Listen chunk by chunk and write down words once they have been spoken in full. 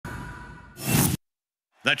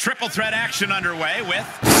The triple threat action underway with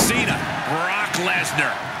Cena, Brock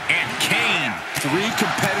Lesnar, and Kane. 3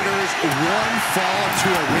 competitors, 1 fall to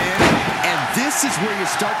a win, and this is where you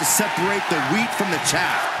start to separate the wheat from the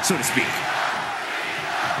chaff, so to speak.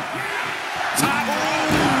 Top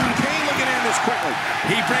rope. Kane looking in this quickly.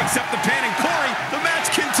 He breaks up the pin, and Corey, the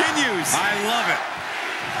match continues. I love it.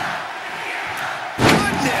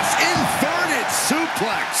 Goodness, inverted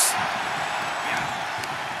suplex.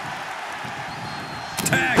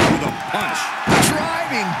 Tag with a punch.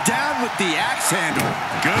 Driving down with the axe handle.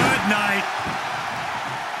 Good night.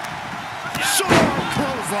 Short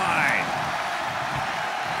clothesline.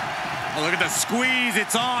 Oh, look at the squeeze.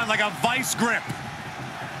 It's on like a vice grip.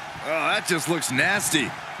 Oh, that just looks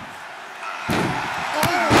nasty.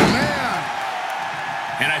 Oh, man.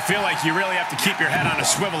 And I feel like you really have to keep your head on a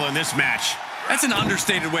swivel in this match. That's an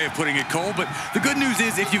understated way of putting it, Cole, but the good news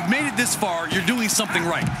is if you've made it this far, you're doing something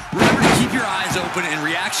right. Remember to keep your eyes open and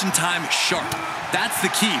reaction time sharp. That's the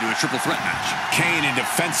key to a triple threat match. Kane in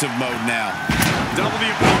defensive mode now. Double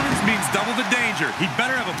the opponents means double the danger. He'd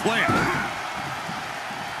better have a plan.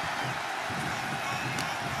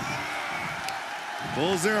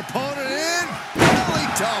 Pulls their opponent in. Belly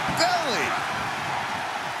to belly.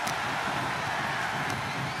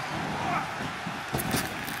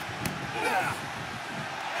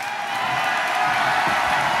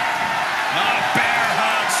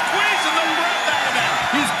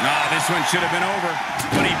 This one should have been over,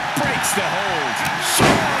 but he breaks the hold.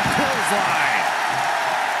 Short clothesline.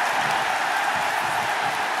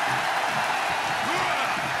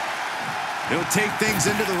 He'll take things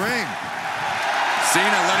into the ring.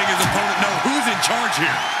 Cena letting his opponent know who's in charge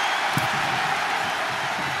here.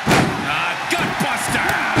 Gutbuster.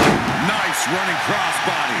 Nice running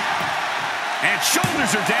crossbody. And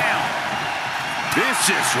shoulders are down.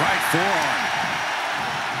 Vicious right forearm.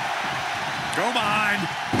 Go behind.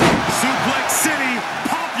 Suplex City,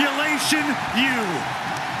 population U.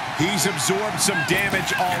 He's absorbed some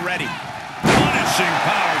damage already. Punishing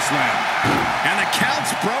power slam. And the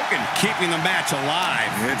count's broken, keeping the match alive.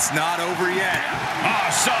 It's not over yet. Oh,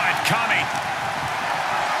 saw it coming.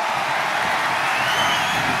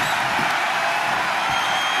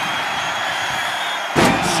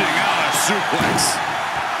 Dishing out a suplex.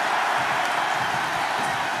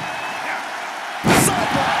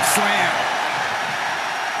 Sidewalk slam.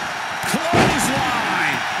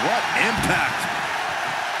 Clothesline. What impact.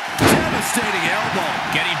 Devastating elbow.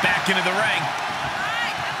 Getting back into the ring.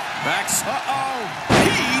 Backs. Uh-oh.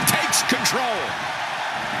 He takes control.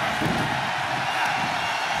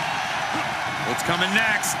 What's coming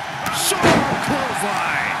next? Short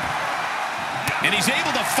clothesline. And he's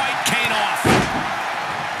able to fight Kane off.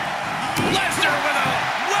 Lesnar with a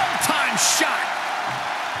well-timed shot.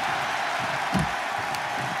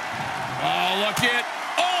 Oh, look it.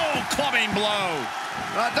 Oh, clubbing blow.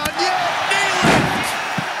 Not done yet. Knee lift.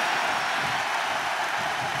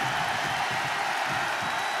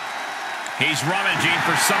 He's rummaging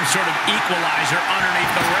for some sort of equalizer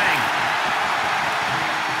underneath the ring.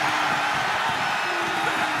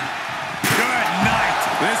 Good night.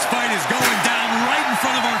 This fight is going down right in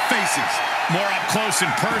front of our faces. More up close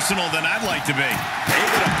and personal than I'd like to be.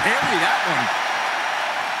 Able to parry that one.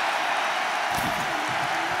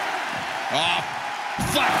 Oh,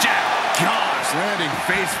 flapjack. Gosh, landing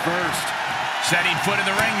face first. Setting foot in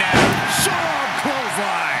the ring now. Short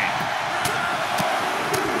clothesline.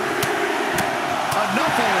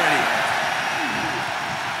 Enough already.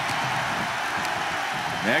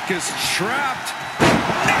 Neck is trapped.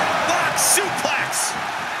 Necklock suplex.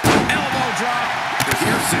 Elbow drop.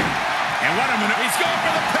 Piercing. And what a minute. He's going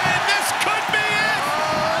for the pin. This could be it.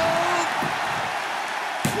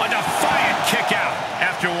 A defiant kick out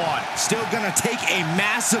after one. Still gonna take a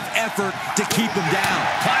massive effort to keep him down.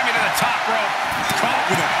 Climbing to the top rope. Caught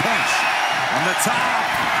with a punch. On the top.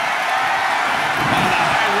 Oh, the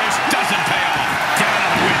high risk doesn't pay off. Down on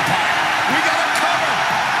the windpipe. We got a cover.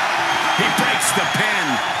 He breaks the pin.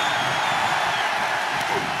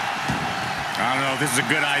 I don't know if this is a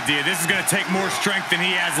good idea. This is going to take more strength than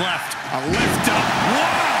he has left. A lift up.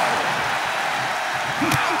 Wow!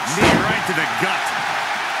 Knee right to the gut.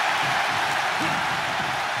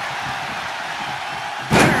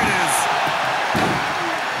 There it is.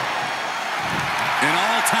 An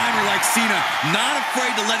all-timer like Cena, not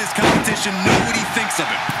afraid to let his competition know what he thinks of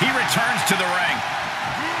him. He returns to the ring.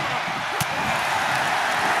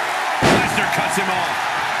 Lesnar cuts him off.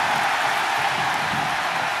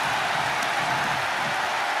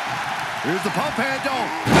 Here's the pump handle.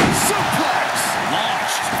 Suplex.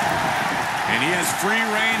 Launched. And he has free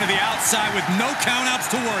reign to the outside with no countouts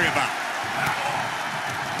to worry about.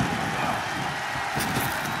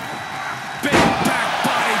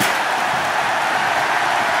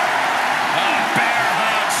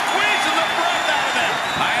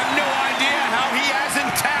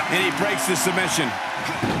 breaks the submission.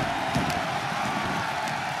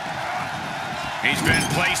 He's been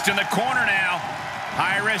placed in the corner now.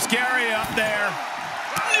 High-risk area up there.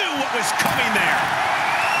 Knew what was coming there.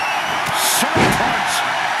 Sharp punch.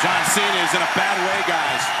 John Cena is in a bad way,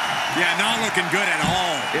 guys. Yeah, not looking good at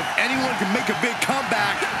all. If anyone can make a big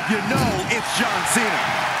comeback, you know it's John Cena.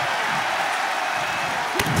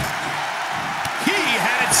 He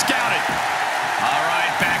had it scouted. All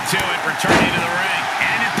right, back to it, returning to the ring.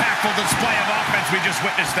 An impactful display of offense we just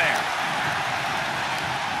witnessed there.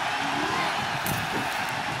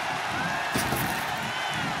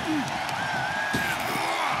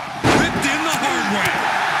 Ripped in the hard way.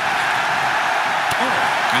 Oh,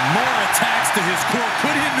 and more attacks to his core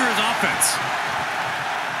could hinder his offense.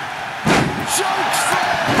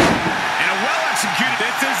 Chokeslam! And a well-executed,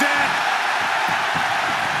 this is it.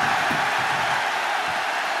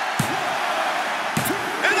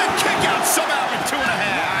 And a kick out somehow with 2.5.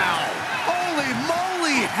 Wow. Holy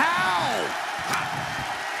moly, how?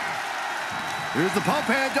 Here's the pump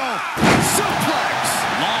handle. Suplex.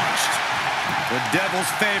 Launched. The devil's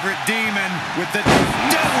favorite demon with the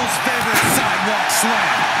devil's favorite sidewalk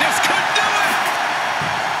slam. This could do it.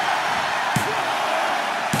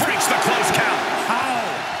 Breaks the close count.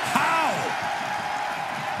 How?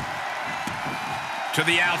 To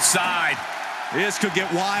the outside. This could get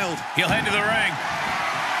wild. He'll head to the ring.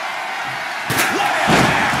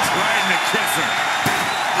 Right in the kisser.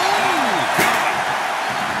 Oh, God.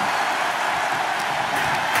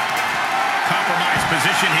 Compromised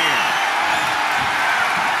position here.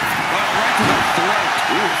 Well, right to the throat.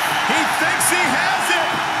 Ooh. He thinks he has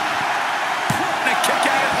it. And a kick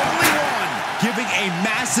out at only one. Giving a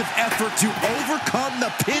massive effort to overcome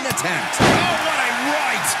the pin attempt. Oh, what a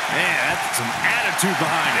right. Man, that's some attitude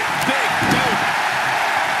behind it. Big boot.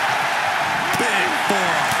 Big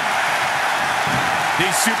forearm.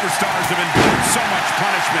 These superstars have endured so much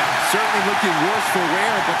punishment. Certainly looking worse for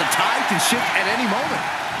wear, but the tide can shift at any moment.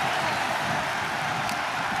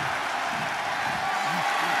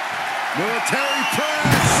 Military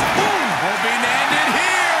press. Boom. Hoping to end it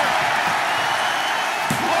here.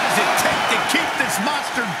 What does it take to keep this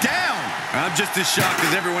monster down? I'm just as shocked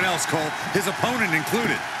as everyone else, Cole, his opponent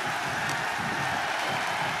included.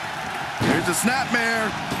 Here's a snapmare.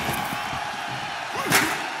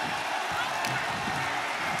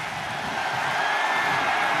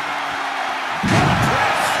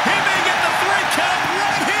 He may get the 3 count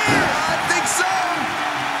right here. I think so.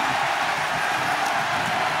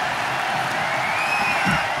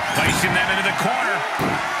 Placing them into the corner.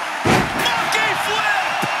 Monkey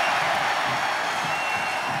flip.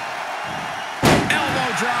 Elbow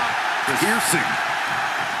drop. Piercing.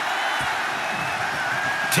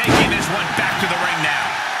 Taking this one back to the ring now.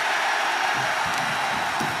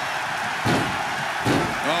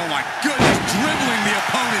 Oh, my goodness. Dribbling the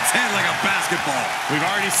opponent's head like a basketball. We've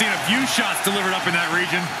already seen a few shots delivered up in that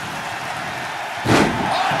region.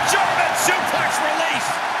 Oh, German suplex release.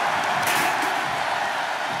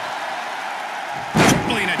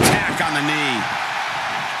 Dribbling attack on the knee.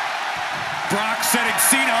 Brock setting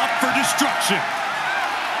Cena up for destruction.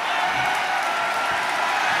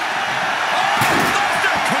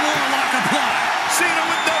 Come on, lock apply. Cena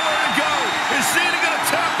with nowhere to go. Is Cena going to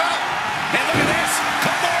tap out? And look at this.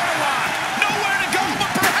 Kimura lock. Nowhere to go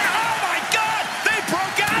but perhaps. Oh, my God. They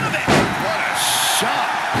broke out of it. What a shot.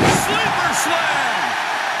 Sleeper slam.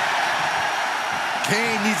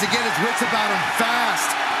 Kane needs to get his wits about him fast.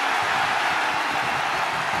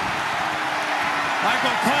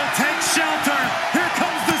 Michael Cole takes shelter. Here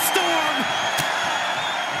comes the storm.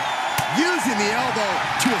 Using the elbow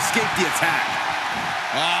to escape the attack.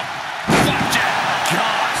 Flapjack.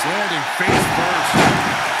 Gosh, landing face first.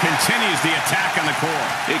 Continues the attack on the core.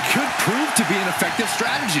 It could prove to be an effective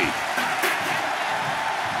strategy.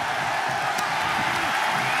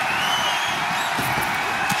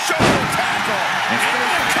 Shoulder tackle. And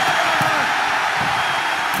the cover.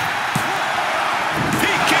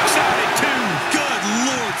 He kicks out at 2. Good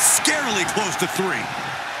Lord, scarily close to 3.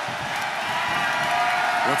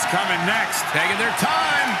 What's coming next? Taking their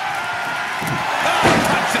time. Oh,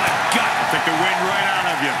 punch to the gut. Took the wind right out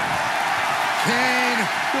of you. Kane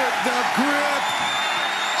with the grip.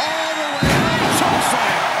 All the way up.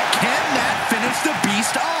 Chokeslam. Can that finish the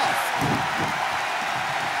beast off?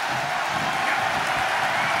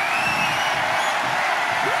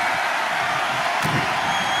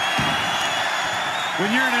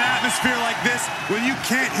 When you're in an atmosphere like this, when you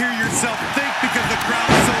can't hear yourself think because the crowd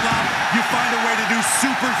is so loud, you find a way to do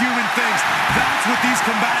superhuman things. That's what these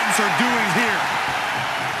combatants are doing here.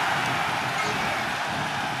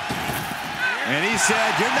 And he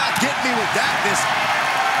said, "You're not getting me with that." This